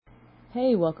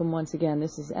Hey, welcome once again.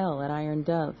 This is Elle at Iron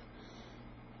Dove.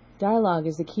 Dialogue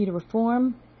is the key to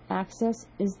reform. Access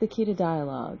is the key to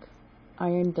dialogue.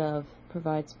 Iron Dove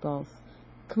provides both.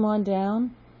 Come on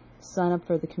down, sign up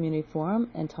for the community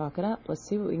forum, and talk it up. Let's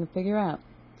see what we can figure out.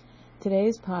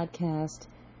 Today's podcast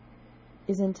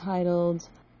is entitled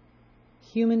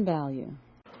HumanValue.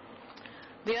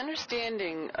 The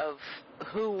understanding of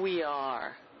who we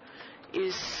are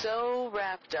is so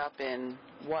wrapped up in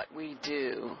what we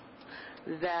do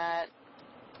that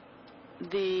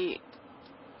the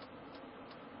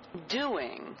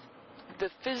doing, the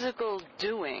physical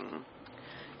doing,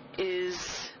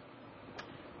 is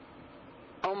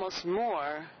almost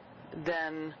more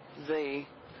than the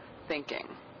thinking.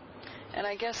 And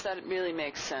I guess that really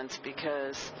makes sense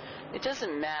because it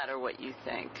doesn't matter what you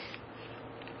think.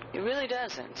 It really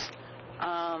doesn't.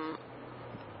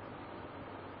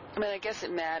 I guess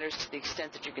it matters to the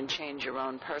extent that you can change your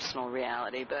own personal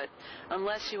reality, but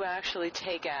unless you actually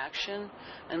take action,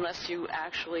 unless you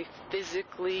actually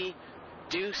physically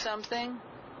do something,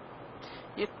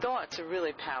 your thoughts are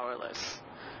really powerless.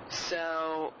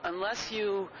 So unless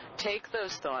you take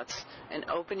those thoughts and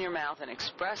open your mouth and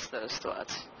express those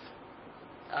thoughts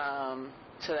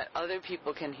so that other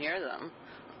people can hear them,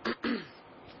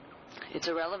 it's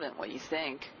irrelevant what you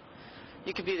think.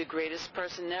 You could be the greatest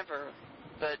person ever,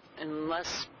 but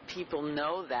unless people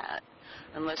know that,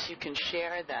 unless you can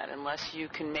share that, unless you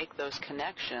can make those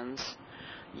connections,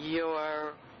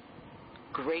 your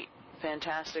great,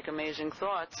 fantastic, amazing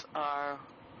thoughts are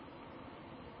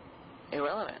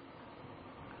irrelevant.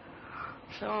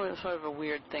 So it's sort of a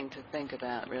weird thing to think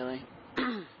about, really.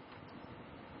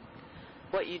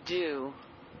 What you do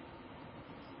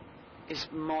is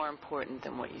more important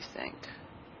than what you think.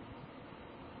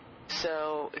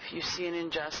 So if you see an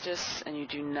injustice and you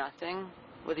do nothing,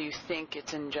 whether you think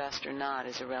it's unjust or not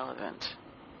is irrelevant.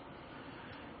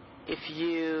 If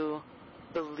you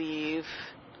believe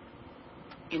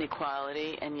in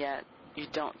equality and yet you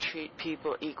don't treat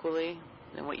people equally,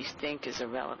 then what you think is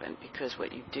irrelevant, because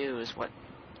what you do is what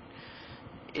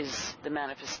is the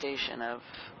manifestation of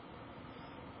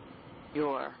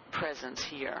your presence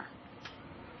here.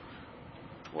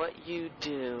 What you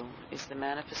do is the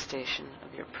manifestation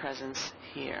of your presence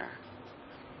here.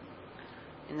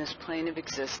 In this plane of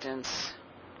existence,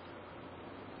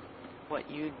 what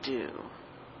you do.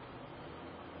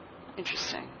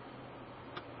 Interesting.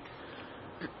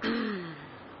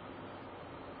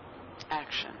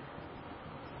 Action.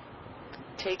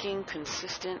 Taking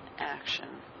consistent action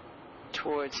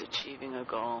towards achieving a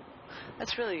goal.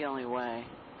 That's really the only way.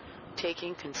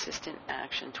 Taking consistent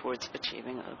action towards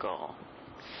achieving a goal.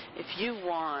 If you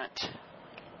want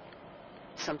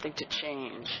something to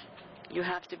change, you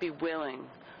have to be willing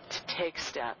to take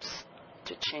steps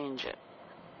to change it.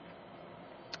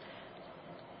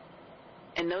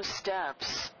 And those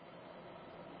steps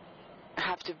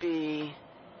have to be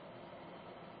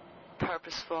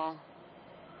purposeful,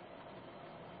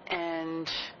 and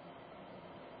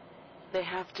they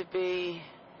have to be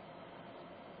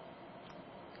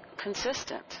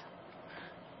consistent.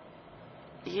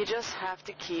 You just have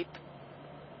to keep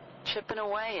chipping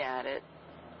away at it,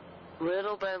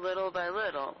 little by little by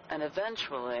little, and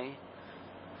eventually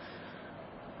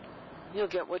you'll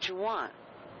get what you want.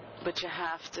 But you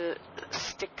have to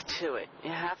stick to it.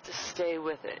 You have to stay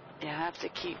with it. You have to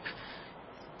keep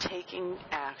taking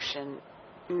action,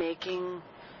 making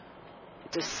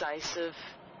decisive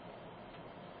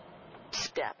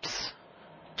steps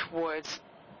towards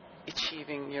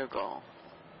achieving your goal.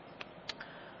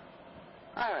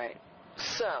 All right,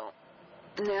 so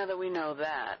now that we know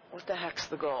that, what the heck's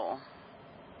the goal?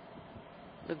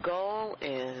 The goal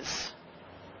is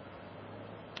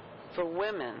for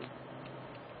women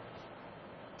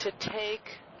to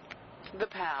take the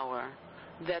power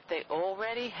that they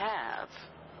already have,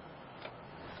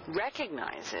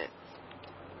 recognize it,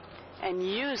 and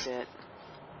use it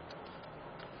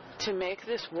to make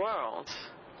this world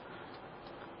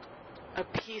a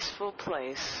peaceful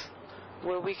place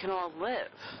where we can all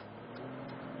live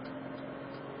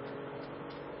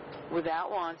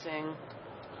without wanting,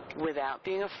 without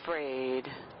being afraid,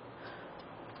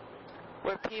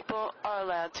 where people are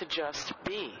allowed to just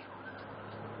be,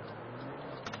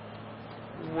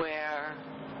 where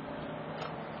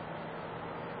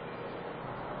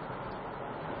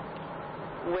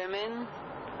women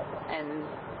and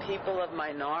people of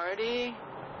minority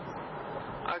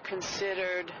are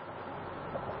considered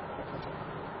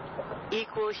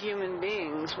equal human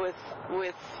beings with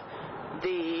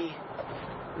the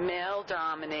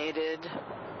male-dominated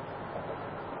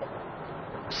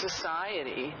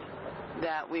society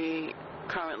that we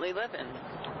currently live in.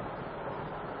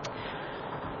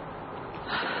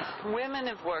 women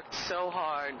have worked so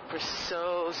hard for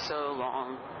so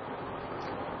long,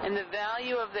 and the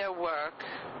value of their work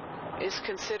is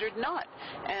considered naught,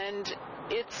 and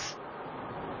it's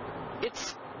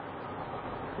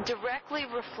directly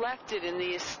reflected in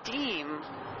the esteem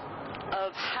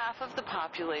of half of the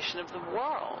population of the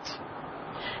world,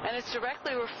 and it's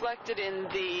directly reflected in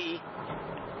the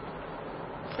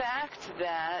fact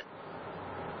that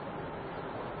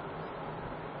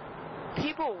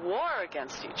people war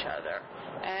against each other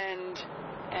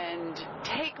and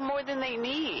take more than they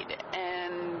need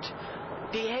and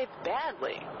behave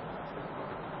badly.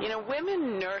 You know,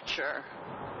 women nurture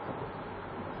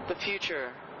the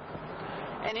future.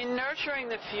 And in nurturing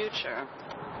the future,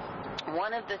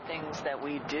 one of the things that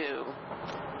we do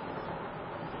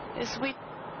is we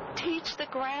teach the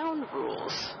ground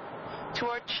rules to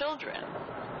our children.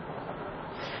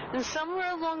 And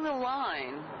somewhere along the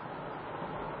line,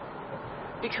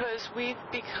 because we've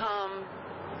become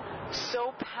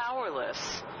so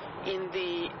powerless in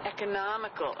the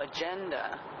economical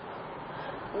agenda,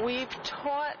 we've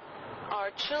taught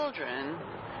our children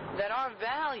that our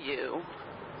value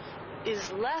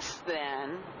is less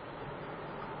than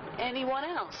anyone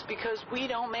else because we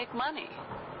don't make money.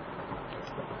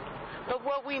 But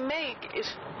what we make is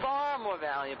far more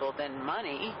valuable than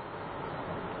money.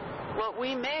 What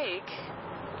we make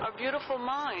are beautiful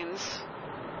minds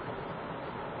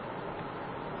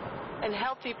and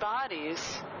healthy bodies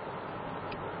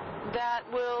that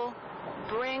will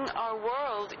bring our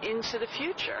world into the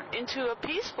future, into a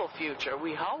peaceful future,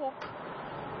 we hope.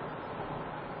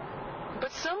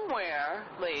 But somewhere,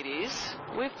 ladies,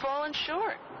 we've fallen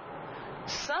short.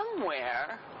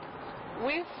 Somewhere,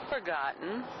 we've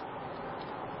forgotten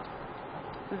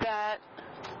that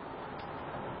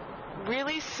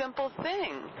really simple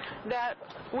thing that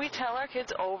we tell our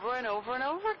kids over and over and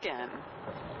over again.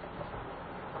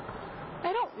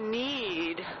 I don't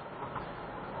need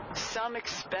some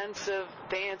expensive,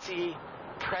 fancy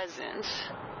present.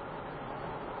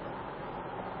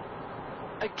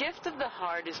 A gift of the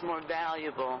heart is more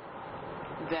valuable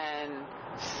than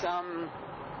some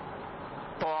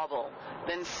bauble,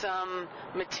 than some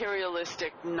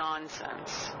materialistic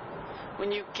nonsense.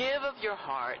 When you give of your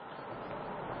heart,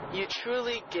 you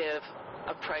truly give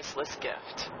a priceless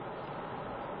gift.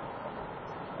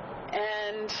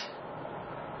 And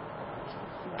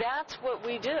that's what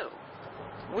we do.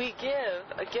 We give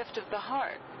a gift of the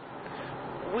heart.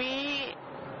 We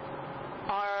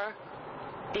are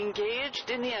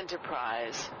engaged in the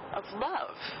enterprise of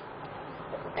love.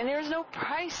 And there's no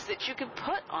price that you can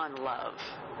put on love.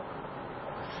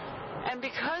 And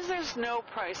because there's no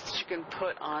price that you can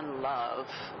put on love,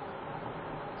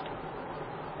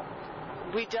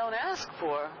 we don't ask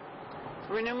for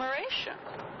remuneration.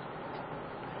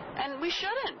 And we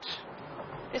shouldn't.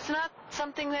 It's not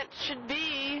something that should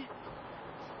be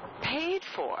paid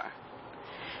for.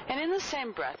 And in the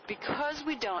same breath, because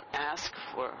we don't ask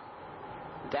for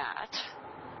that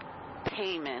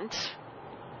payment,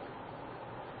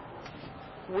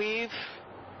 we've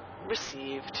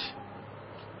received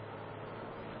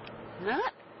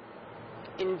not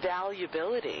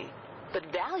invaluability, but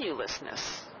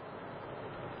valuelessness.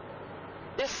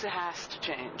 This has to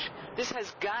change. This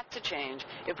has got to change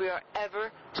if we are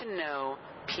ever to know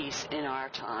peace in our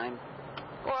time,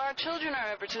 or our children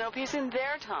are ever to know peace in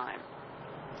their time.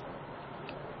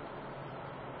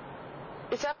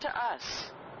 It's up to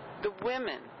us, the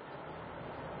women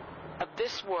of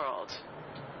this world,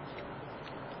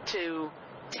 to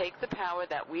take the power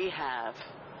that we have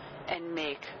and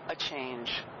make a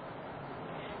change.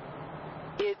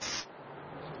 It's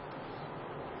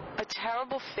a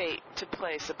terrible fate to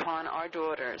place upon our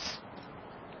daughters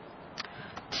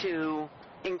to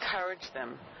encourage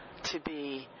them to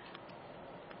be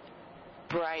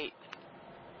bright,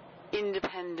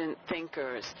 independent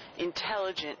thinkers,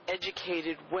 intelligent,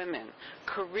 educated women,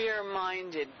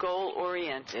 career-minded,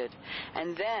 goal-oriented,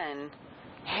 and then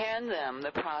hand them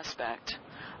the prospect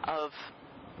of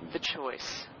the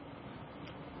choice.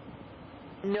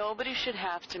 Nobody should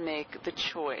have to make the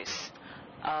choice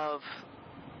of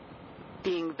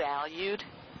being valued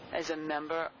as a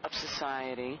member of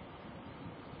society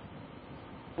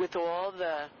with all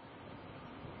the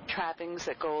trappings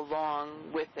that go along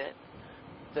with it,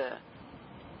 the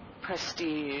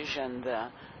prestige and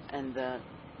the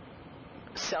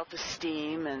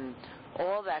self-esteem and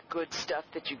all that good stuff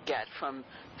that you get from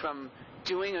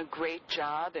doing a great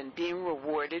job and being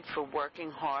rewarded for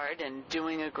working hard and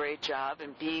doing a great job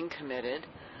and being committed,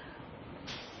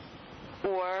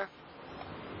 or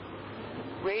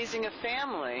raising a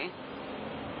family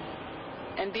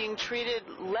and being treated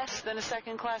less than a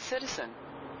second-class citizen.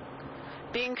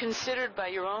 being considered by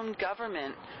your own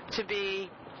government to be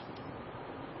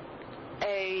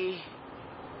a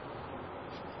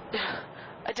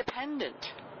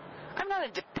dependent. I'm not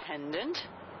a dependent.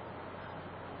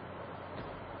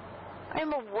 I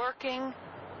am a working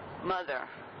mother.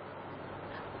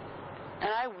 And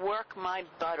I work my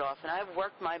butt off, and I've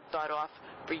worked my butt off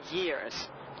for years,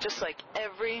 just like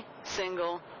every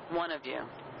single one of you.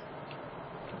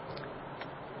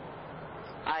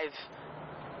 I've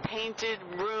painted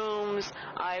rooms,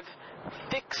 I've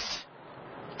fixed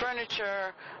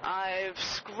furniture, I've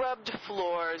scrubbed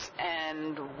floors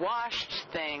and washed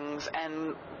things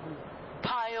and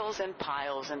piles and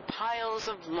piles and piles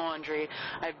of laundry.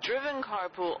 I've driven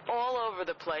carpool all over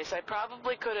the place. I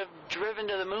probably could have driven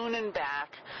to the moon and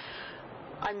back.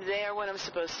 I'm there when I'm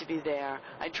supposed to be there.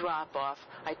 I drop off.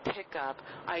 I pick up.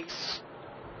 I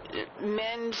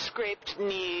mend scraped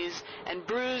knees and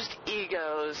bruised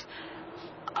egos.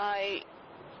 I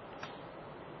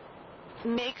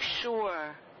make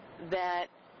sure that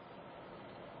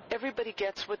everybody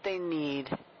gets what they need.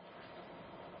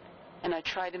 And I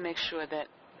try to make sure that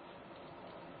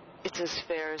it's as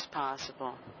fair as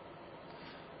possible.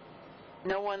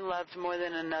 No one loved more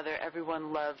than another.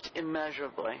 Everyone loved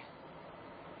immeasurably.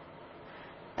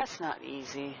 That's not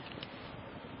easy.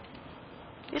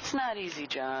 It's not an easy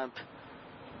job.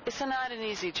 It's not an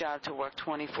easy job to work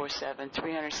 24/7,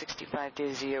 365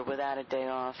 days a year without a day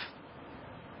off.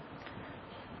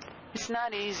 It's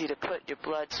not easy to put your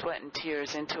blood, sweat, and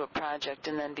tears into a project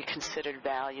and then be considered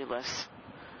valueless.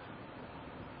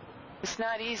 It's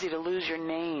not easy to lose your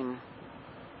name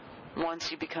once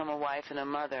you become a wife and a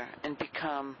mother and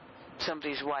become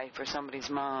somebody's wife or somebody's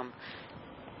mom.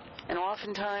 And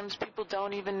oftentimes people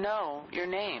don't even know your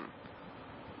name.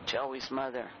 Joey's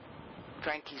mother,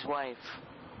 Frankie's wife.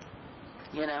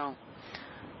 You know,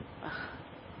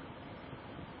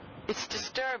 it's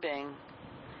disturbing,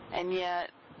 and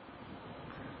yet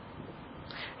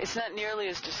it's not nearly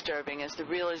as disturbing as the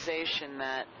realization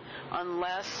that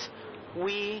unless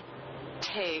we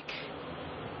take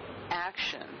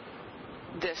action,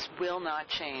 this will not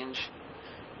change.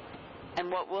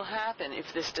 And what will happen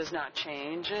if this does not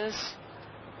change is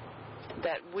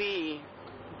that we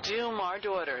doom our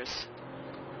daughters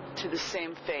to the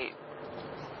same fate.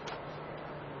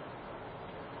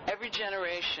 Every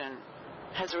generation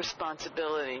has a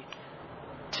responsibility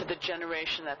to the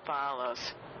generation that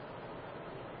follows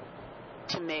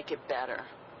to make it better.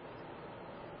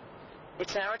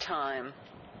 It's our time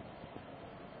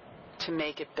to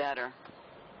make it better.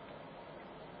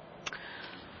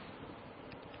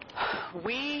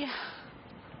 We,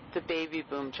 the baby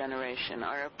boom generation,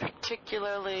 are a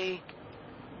particularly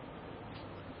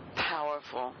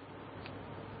powerful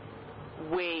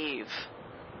wave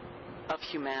of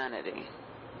humanity.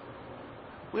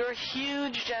 We're a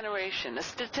huge generation, a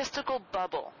statistical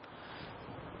bubble.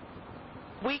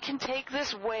 We can take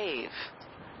this wave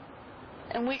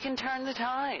and we can turn the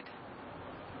tide.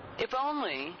 If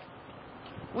only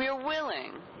we are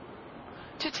willing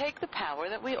to take the power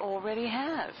that we already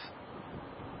have.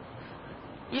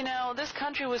 You know, this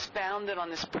country was founded on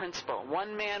this principle,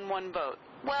 one man, one vote.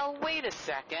 Well, wait a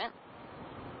second.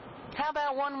 How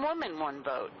about one woman, one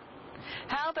vote?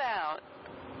 How about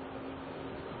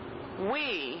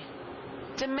we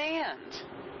demand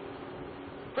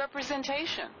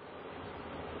representation?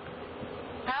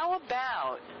 How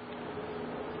about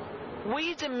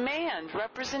we demand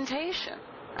representation?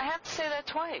 I have to say that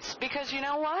twice, because you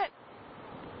know what?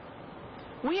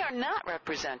 We are not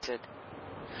represented.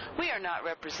 We are not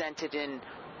represented in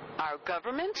our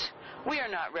government. We are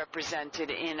not represented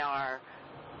in our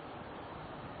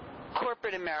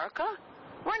corporate America.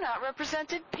 We're not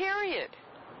represented, period.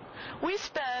 We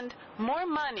spend more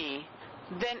money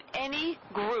than any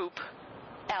group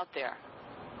out there,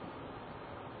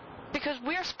 because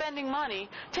we're spending money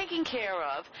taking care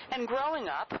of and growing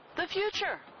up the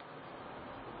future.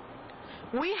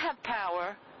 We have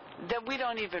power that we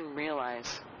don't even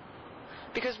realize,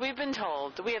 because we've been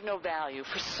told that we have no value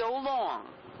for so long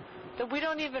that we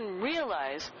don't even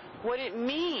realize what it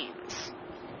means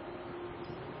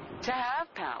to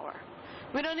have power.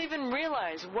 We don't even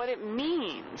realize what it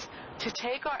means to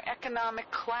take our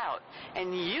economic clout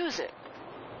and use it.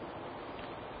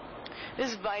 It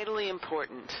is vitally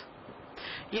important.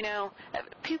 You know,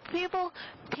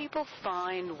 people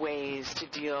find ways to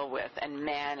deal with and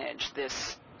manage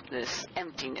this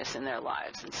emptiness in their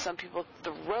lives. And some people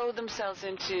throw themselves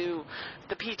into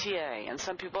the PTA, and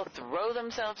some people throw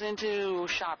themselves into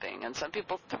shopping, and some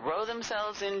people throw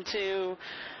themselves into,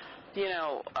 you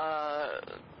know,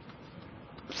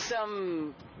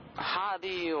 some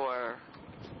hobby or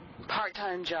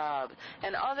part-time job,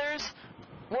 and others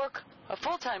work a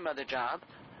full-time mother job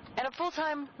and a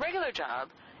full-time regular job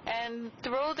and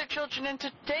throw their children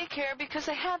into daycare because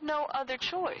they have no other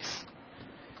choice.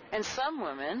 And some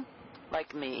women,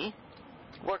 like me,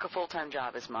 work a full-time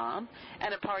job as mom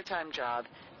and a part-time job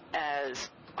as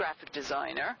graphic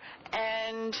designer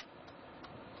and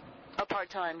a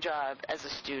part-time job as a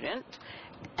student.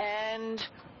 And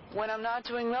when I'm not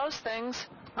doing those things,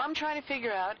 I'm trying to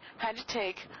figure out how to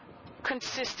take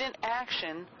consistent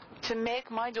action to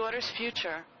make my daughter's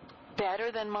future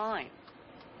better than mine,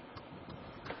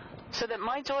 so that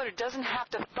my daughter doesn't have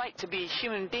to fight to be a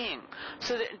human being,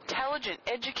 so that intelligent,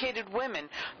 educated women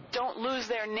don't lose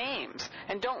their names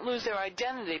and don't lose their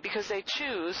identity because they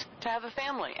choose to have a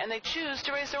family and they choose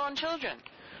to raise their own children.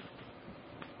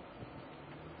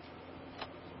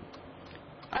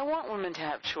 I want women to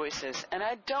have choices, and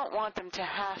I don't want them to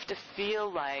have to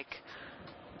feel like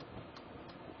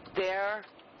their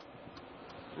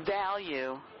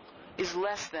value is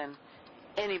less than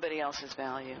anybody else's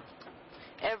value.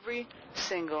 Every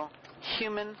single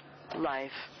human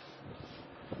life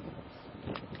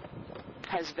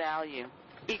has value,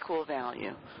 equal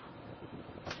value.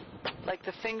 Like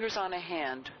the fingers on a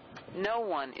hand, no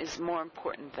one is more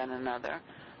important than another.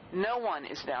 No one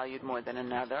is valued more than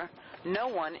another. No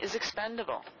one is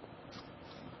expendable.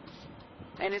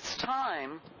 And it's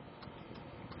time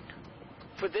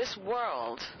for this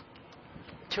world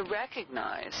to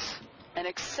recognize and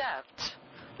accept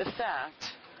the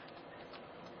fact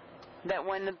that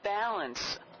when the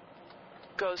balance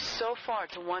goes so far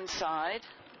to one side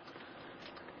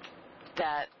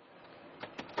that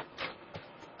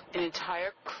an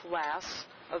entire class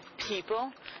of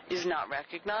people is not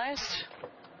recognized,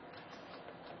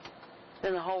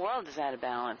 then the whole world is out of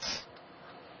balance.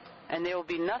 And there will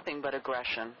be nothing but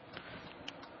aggression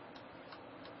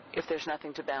if there's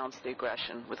nothing to balance the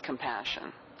aggression with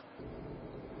compassion.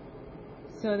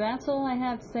 So that's all I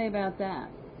have to say about that.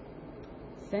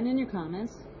 Send in your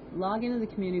comments, log into the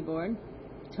community board,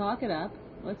 talk it up.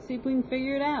 Let's see if we can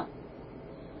figure it out.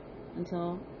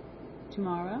 Until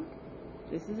tomorrow,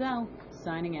 this is Elle,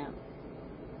 signing out.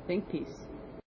 Think peace.